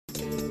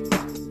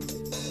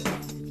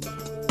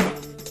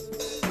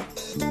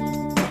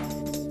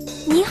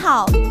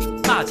好，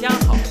大家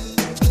好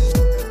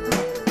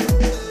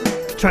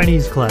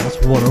Chinese Class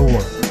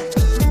 101.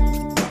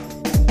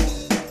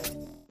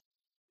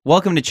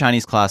 Welcome to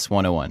Chinese Class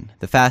 101,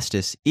 the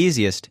fastest,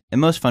 easiest, and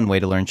most fun way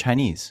to learn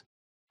Chinese.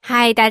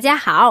 嗨，大家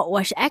好，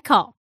我是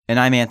Echo。 And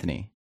I'm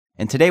Anthony.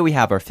 And today we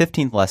have our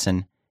 15th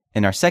lesson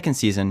in our second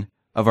season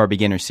of our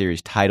beginner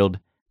series titled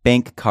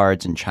Bank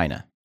Cards in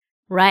China.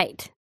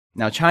 Right.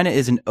 Now, China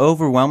is an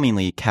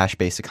overwhelmingly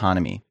cash-based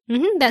economy.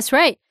 That's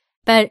right.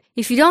 But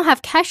if you don't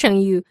have cash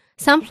on you,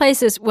 some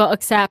places will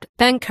accept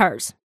bank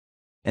cards.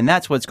 And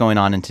that's what's going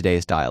on in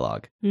today's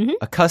dialogue.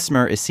 A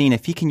customer is seeing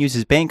if he can use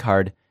his bank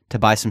card to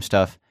buy some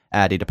stuff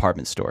at a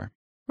department store.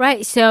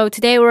 Right, so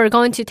today we're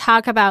going to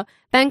talk about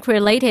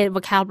bank-related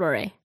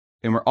vocabulary.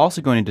 And we're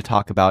also going to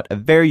talk about a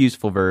very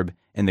useful verb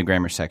in the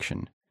grammar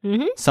section.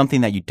 Something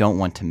that you don't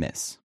want to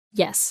miss.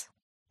 Yes.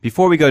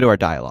 Before we go to our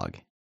dialogue,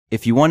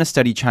 if you want to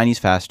study Chinese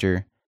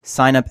faster,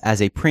 sign up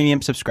as a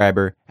premium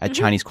subscriber at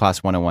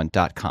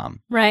ChineseClass101.com.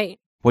 Right.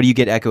 What do you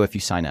get, Echo, if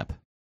you sign up?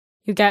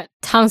 You get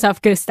tons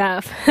of good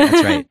stuff.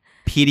 That's right.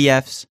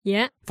 PDFs,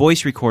 Yeah.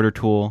 voice recorder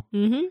tool.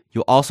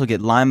 You'll also get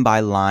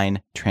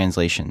line-by-line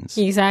translations.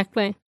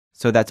 Exactly.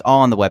 So that's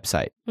all on the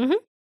website.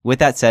 With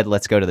that said,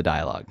 let's go to the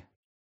dialogue.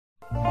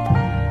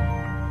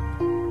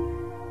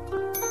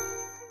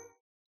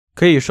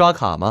 可以刷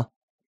卡吗？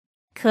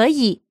可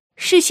以，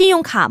是信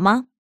用卡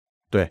吗？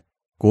对，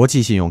国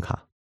际信用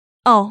卡。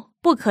哦，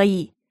不可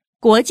以，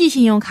国际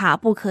信用卡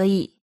不可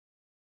以。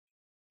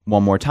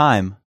 One more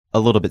time,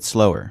 a little bit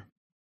slower.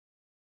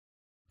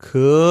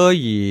 可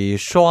以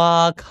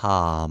刷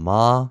卡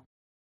吗？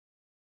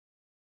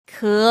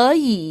可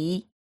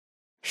以，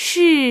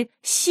是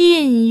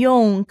信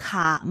用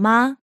卡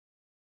吗？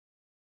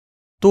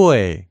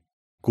对，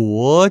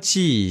国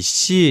际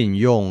信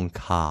用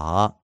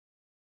卡。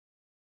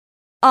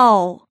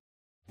哦，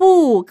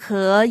不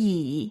可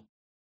以，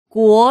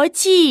国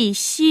际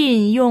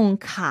信用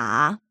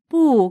卡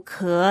不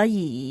可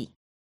以。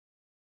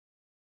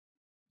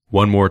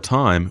 One more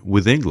time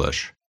with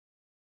English.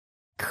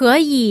 可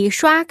以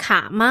刷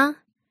卡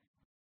吗？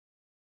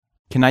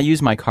 Can I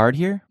use my card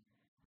here?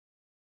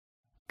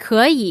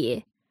 可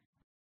以。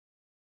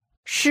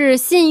是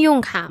信用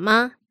卡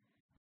吗？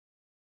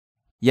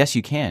 Yes,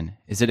 you can.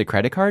 Is it a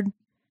credit card?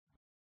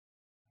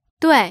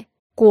 对，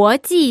国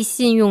际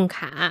信用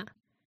卡。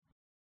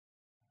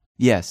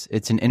 Yes,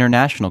 it's an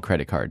international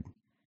credit card.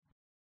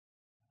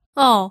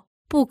 哦，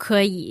不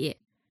可以。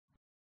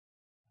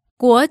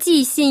国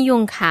际信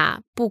用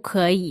卡不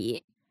可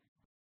以。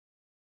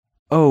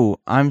 Oh,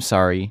 I'm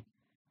sorry.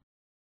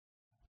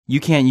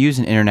 You can't use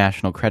an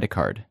international credit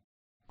card.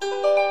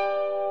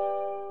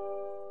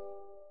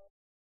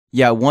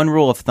 Yeah, one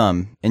rule of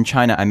thumb. In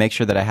China, I make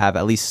sure that I have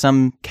at least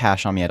some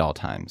cash on me at all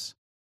times.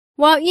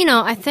 Well,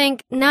 I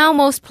think now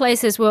most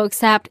places will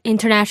accept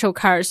international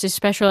cards,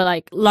 especially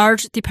like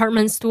large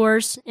department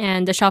stores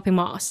and the shopping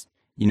malls.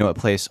 You know what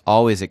place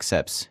always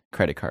accepts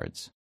credit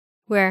cards?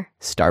 Where?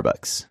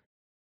 Starbucks.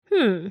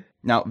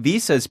 Now,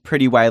 Visa is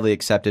pretty widely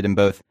accepted in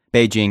both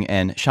Beijing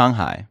and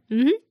Shanghai.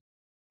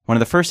 One of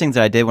the first things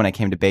that I did when I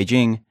came to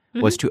Beijing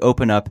was to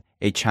open up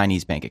a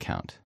Chinese bank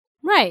account.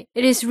 Right.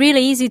 It is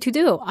really easy to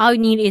do. All you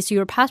need is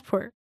your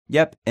passport.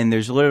 Yep, and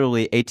there's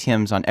literally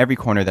ATMs on every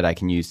corner that I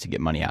can use to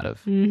get money out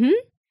of.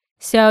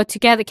 So to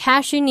get the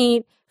cash you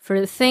need for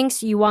the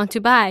things you want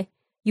to buy,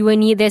 you will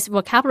need this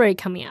vocabulary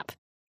coming up.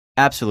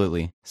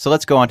 Absolutely. So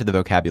let's go on to the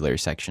vocabulary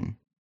section.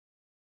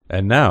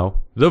 And now,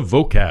 the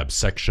vocab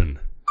section.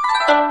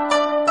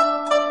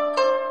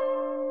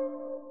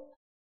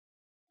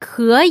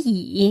 可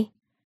以，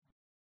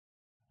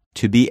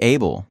 To be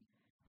able.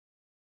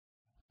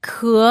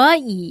 可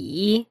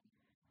以，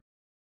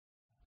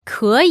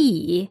可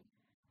以。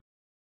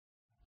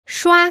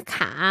刷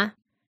卡，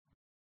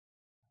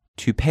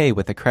 To pay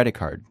with a credit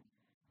card.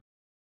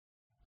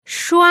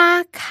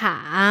 刷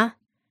卡，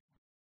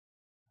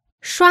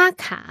刷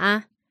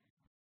卡。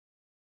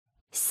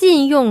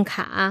信用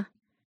卡，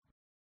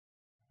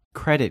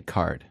 Credit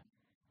card.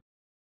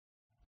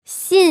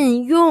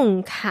 信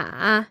用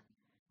卡，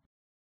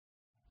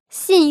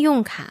信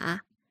用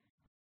卡。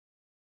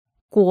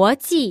国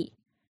际，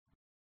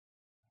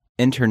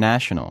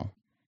 International.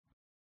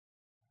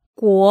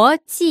 国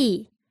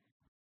际，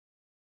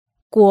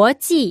国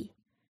际。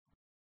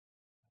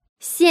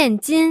现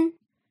金，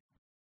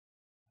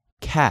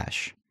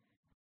 Cash.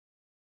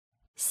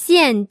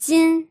 现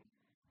金，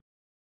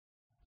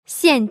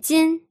现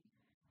金。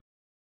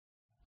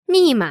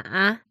密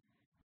码，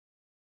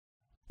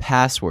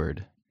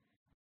 Password.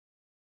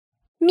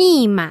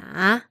 密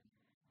码，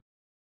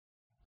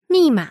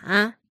密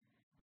码。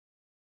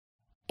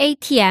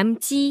ATM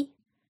机，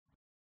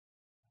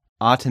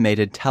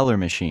 Automated teller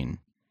machine.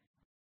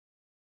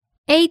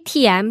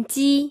 ATM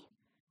机，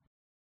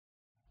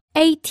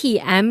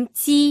 ATM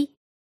机。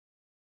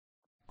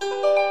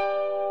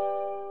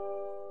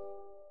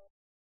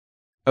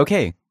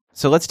 Okay,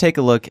 so let's take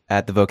a look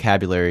at the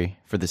vocabulary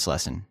for this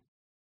lesson.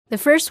 The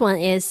first one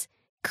is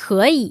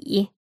可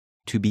以，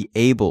 To be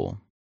able.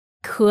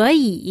 可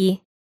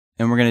以。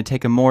And we're going to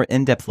take a more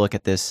in-depth look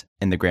at this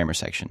in the grammar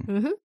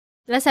section.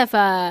 Let's have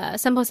a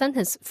sample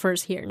sentence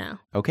first here now.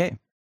 Okay.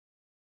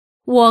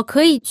 我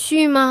可以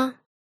去吗？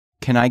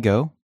 Can I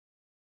go?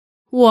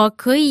 我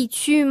可以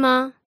去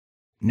吗？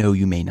 No,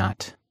 you may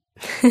not.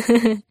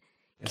 Okay.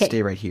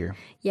 Stay right here.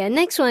 Yeah,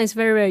 next one is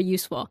very, very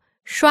useful.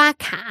 刷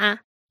卡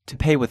To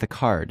pay with a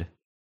card.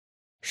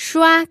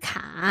 刷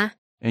卡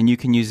And you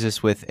can use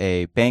this with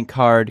a bank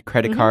card,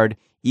 credit card,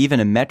 even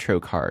a Metro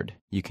card.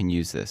 You can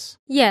use this.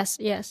 Yes,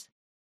 yes.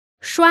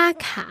 刷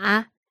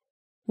卡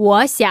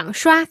我想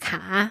刷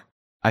卡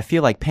I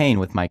feel like paying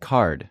with my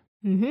card.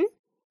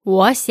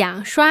 我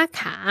想刷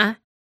卡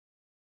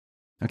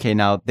Okay,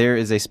 now there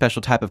is a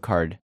special type of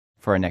card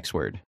for our next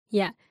word.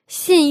 Yeah,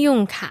 信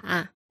用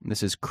卡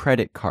This is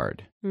credit card.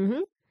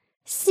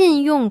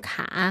 信用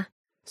卡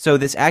So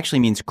this actually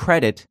means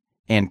credit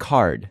and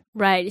card.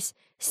 Right,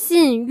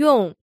 信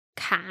用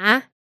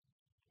卡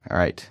All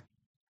right.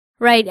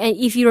 Right, and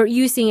if you're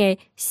using a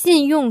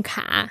信用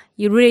卡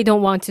you really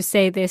don't want to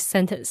say this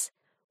sentence.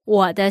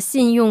 我的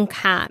信用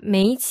卡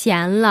没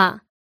钱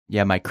了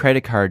Yeah, my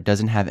credit card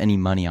doesn't have any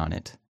money on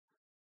it.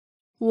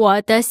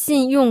 我的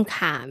信用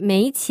卡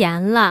没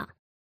钱了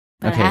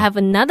But Okay. I have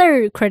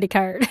another credit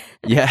card.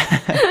 Yeah.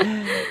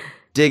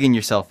 Digging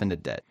yourself into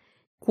debt.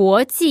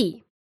 国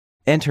际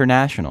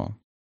International.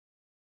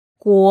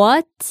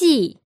 国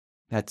际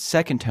That's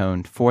second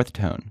tone, fourth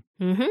tone.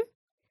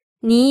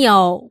 你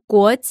有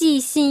国际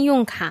信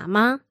用卡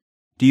吗？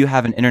 Do you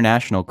have an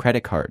international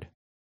credit card?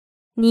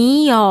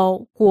 你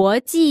有国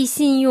际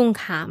信用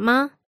卡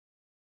吗？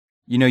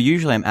 You know,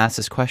 usually I'm asked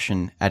this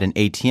question at an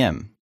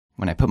ATM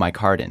when I put my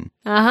card in.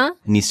 Uh-huh.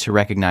 It needs to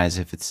recognize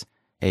if it's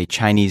a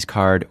Chinese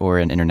card or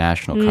an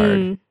international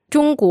card.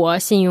 中国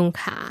信用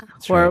卡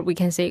That's or right. we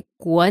can say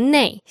国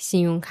内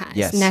信用卡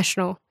Yes. It's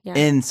national. Yeah.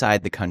 Inside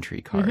the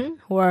country card.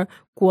 Or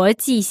国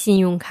际信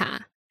用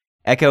卡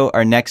Echo,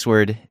 our next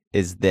word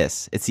is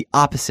this. It's the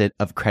opposite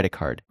of credit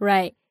card.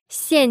 Right.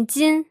 现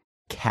金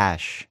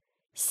Cash.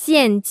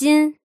 现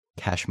金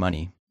Cash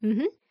money.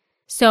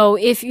 So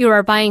if you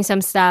are buying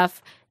some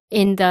stuff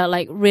in the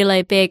like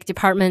really big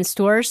department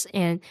stores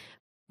and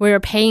we're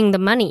paying the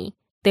money,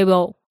 they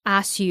will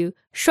ask you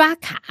刷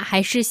卡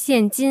还是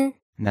现金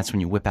And that's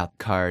when you whip out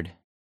the card.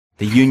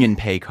 The Union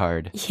Pay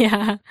card.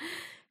 Yeah.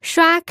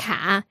 刷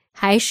卡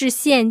还是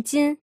现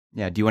金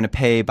Yeah, do you want to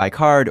pay by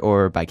card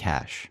or by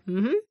cash?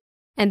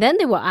 And then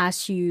they will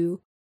ask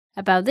you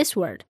about this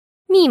word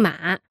密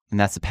码 And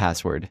that's the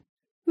password.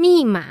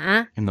 密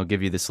码 And they'll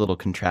give you this little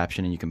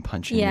contraption and you can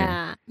punch in here.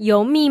 Yeah.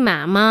 有密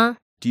码吗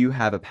Do you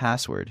have a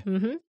password?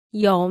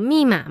 有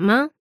密码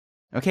吗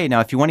Okay,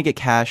 now if you want to get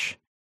cash,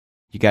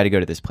 you got to go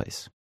to this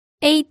place.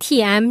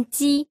 ATM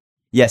机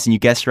Yes, and you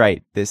guessed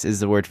right. This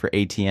is the word for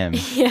ATM.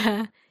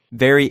 Yeah.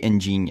 Very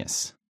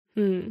ingenious.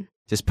 嗯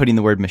Just putting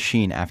the word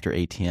machine after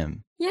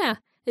ATM. Yeah.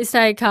 It's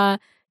like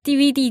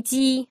DVD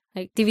机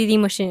like DVD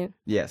machine.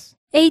 Yes.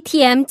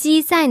 ATM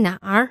机在哪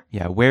儿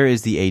Yeah, where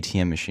is the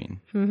ATM machine?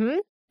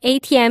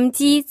 ATM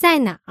机在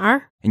哪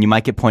儿 And you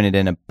might get pointed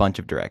in a bunch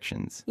of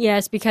directions.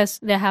 Yes, because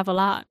they have a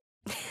lot.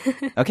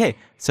 Okay,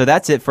 so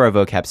that's it for our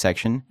vocab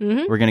section.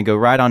 We're going to go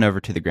right on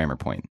over to the grammar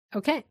point.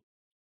 Okay.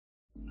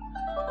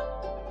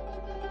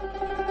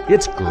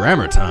 It's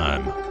grammar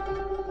time.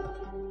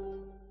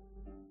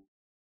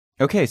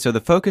 Okay, so the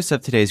focus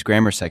of today's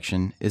grammar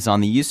section is on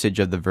the usage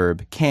of the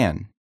verb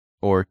can,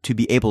 or to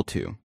be able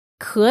to.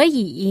 可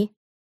以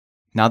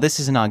Now, this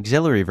is an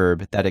auxiliary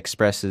verb that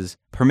expresses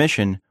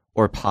permission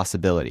or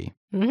possibility.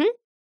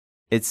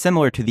 It's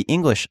similar to the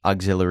English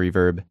auxiliary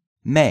verb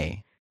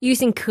may.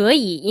 Using 可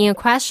以 in a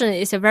question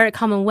is a very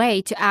common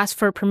way to ask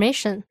for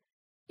permission.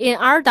 In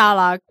our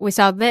dialogue, we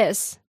saw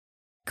this.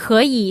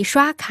 可以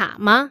刷卡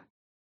吗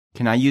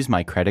Can I use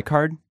my credit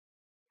card?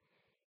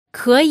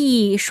 可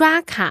以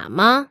刷卡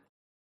吗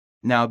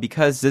Now,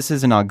 because this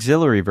is an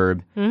auxiliary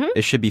verb,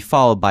 it should be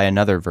followed by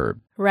another verb.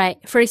 Right.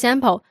 For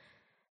example,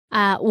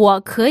 我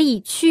可以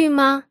去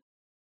吗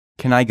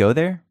Can I go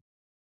there?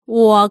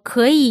 我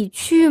可以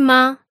去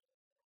吗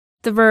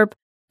The verb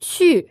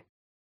去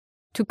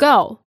to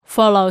go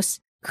follows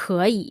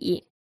可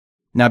以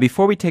Now,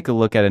 before we take a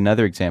look at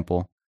another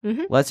example,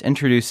 let's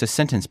introduce a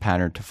sentence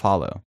pattern to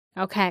follow.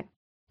 Okay.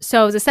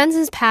 So the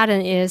sentence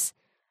pattern is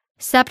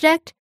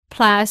subject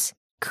plus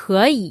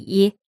可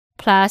以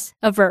plus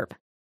a verb.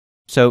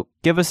 So,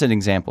 give us an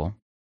example.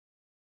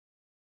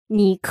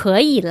 你可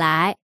以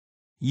来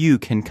You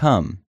can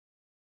come.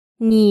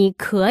 你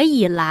可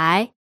以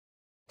来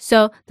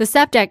So the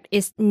subject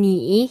is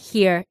你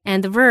here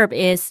and the verb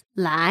is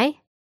来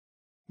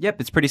Yep,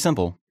 it's pretty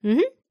simple.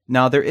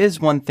 Now, there is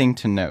one thing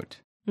to note.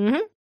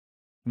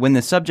 When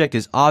the subject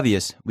is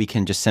obvious, we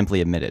can just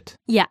simply omit it.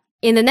 Yeah.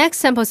 In the next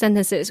sample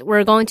sentences,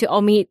 we're going to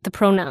omit the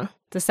pronoun,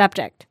 the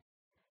subject.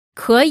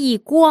 可以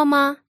过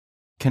吗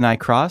Can I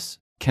cross?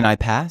 Can I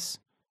pass?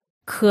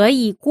 可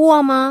以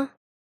过吗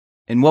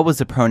And what was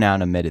the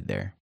pronoun omitted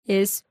there?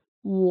 is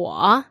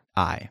我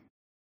I.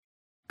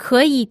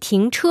 可以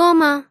停车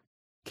吗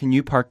Can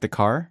you park the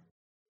car?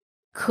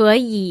 可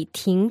以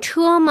停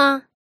车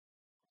吗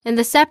And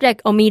the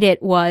subject omitted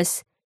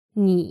was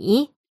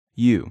你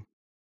You.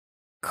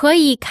 可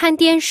以看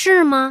电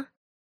视吗？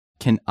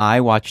 Can I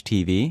watch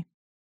TV?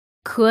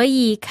 可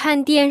以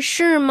看电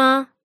视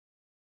吗？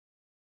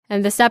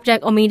 And the subject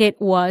omitted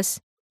was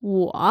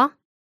我。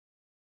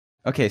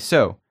 Okay,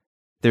 so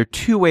there are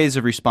two ways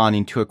of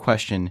responding to a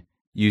question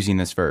using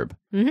this verb.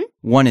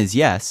 One is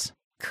yes,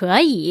 可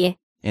以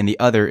and the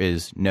other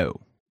is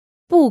no.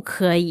 不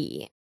可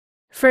以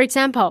For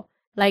example,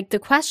 like the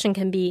question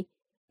can be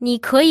你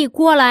可以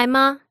过来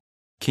吗？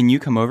 Can you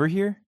come over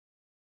here?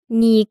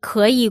 你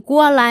可以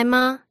过来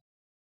吗？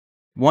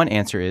 One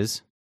answer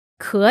is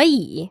可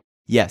以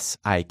yes,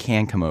 I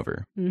can come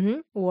over.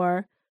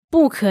 or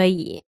不可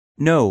以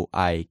No,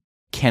 I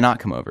cannot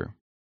come over.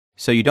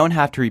 So you don't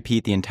have to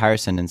repeat the entire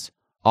sentence.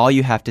 All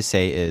you have to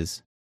say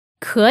is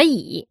可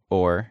以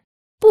or.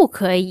 不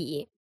可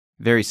以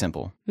Very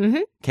simple.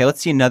 Okay, let's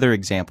see another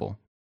example.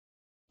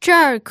 这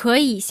儿可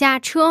以下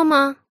车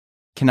吗？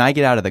 Can I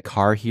get out of the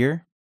car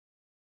here?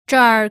 这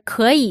儿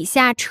可以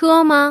下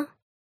车吗？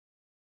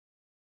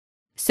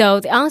 So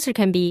the answer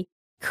can be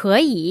可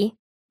以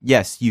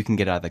Yes, you can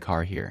get out of the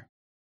car here.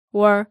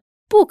 or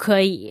不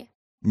可以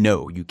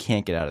No, you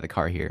can't get out of the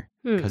car here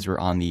because we're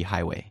on the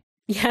highway.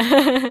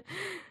 Yeah.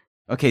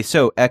 Okay,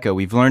 so Echo,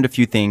 we've learned a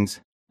few things.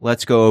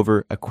 Let's go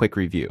over a quick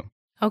review.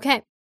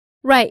 Okay.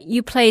 Right,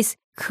 you place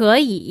可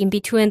以 in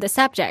between the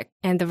subject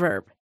and the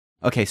verb.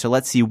 Okay, so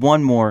let's see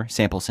one more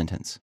sample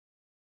sentence.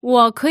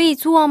 我可以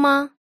坐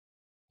吗？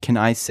 Can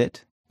I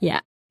sit?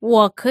 Yeah.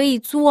 我可以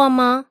坐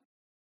吗？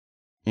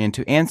 And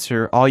to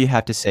answer, all you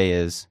have to say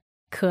is,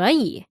 可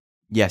以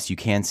yes, you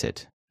can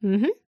sit.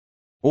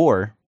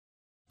 Or,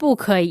 不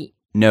可以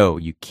no,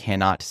 you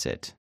cannot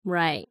sit.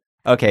 Right.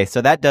 Okay,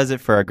 so that does it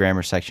for our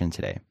grammar section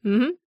today.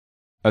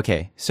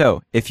 Okay,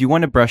 so if you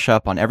want to brush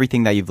up on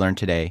everything that you've learned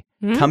today,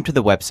 come to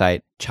the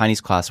website,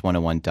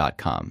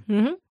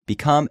 ChineseClass101.com.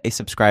 Become a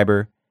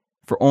subscriber.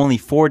 For only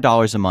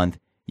 $4 a month,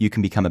 you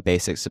can become a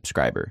basic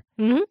subscriber.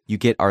 You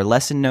get our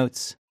lesson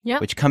notes,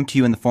 which come to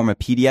you in the form of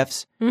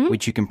PDFs,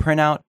 which you can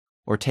print out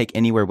or take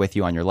anywhere with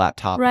you on your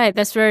laptop. Right,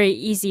 that's very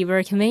easy,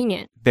 very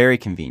convenient. Very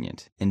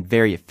convenient and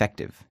very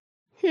effective.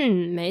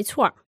 没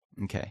错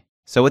Okay,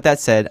 so with that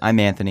said, I'm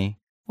Anthony.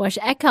 我是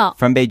Echo.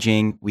 From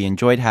Beijing, we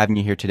enjoyed having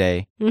you here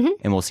today,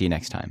 and we'll see you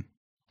next time.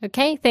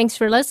 Okay, thanks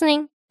for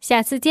listening.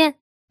 下次见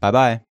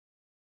Bye-bye.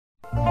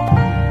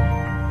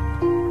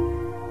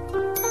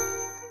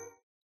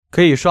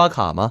 可以刷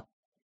卡吗？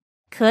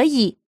可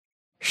以。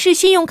是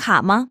信用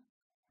卡吗？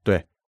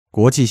对，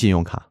国际信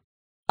用卡。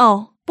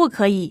哦，不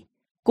可以。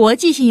国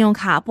际信用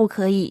卡不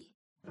可以。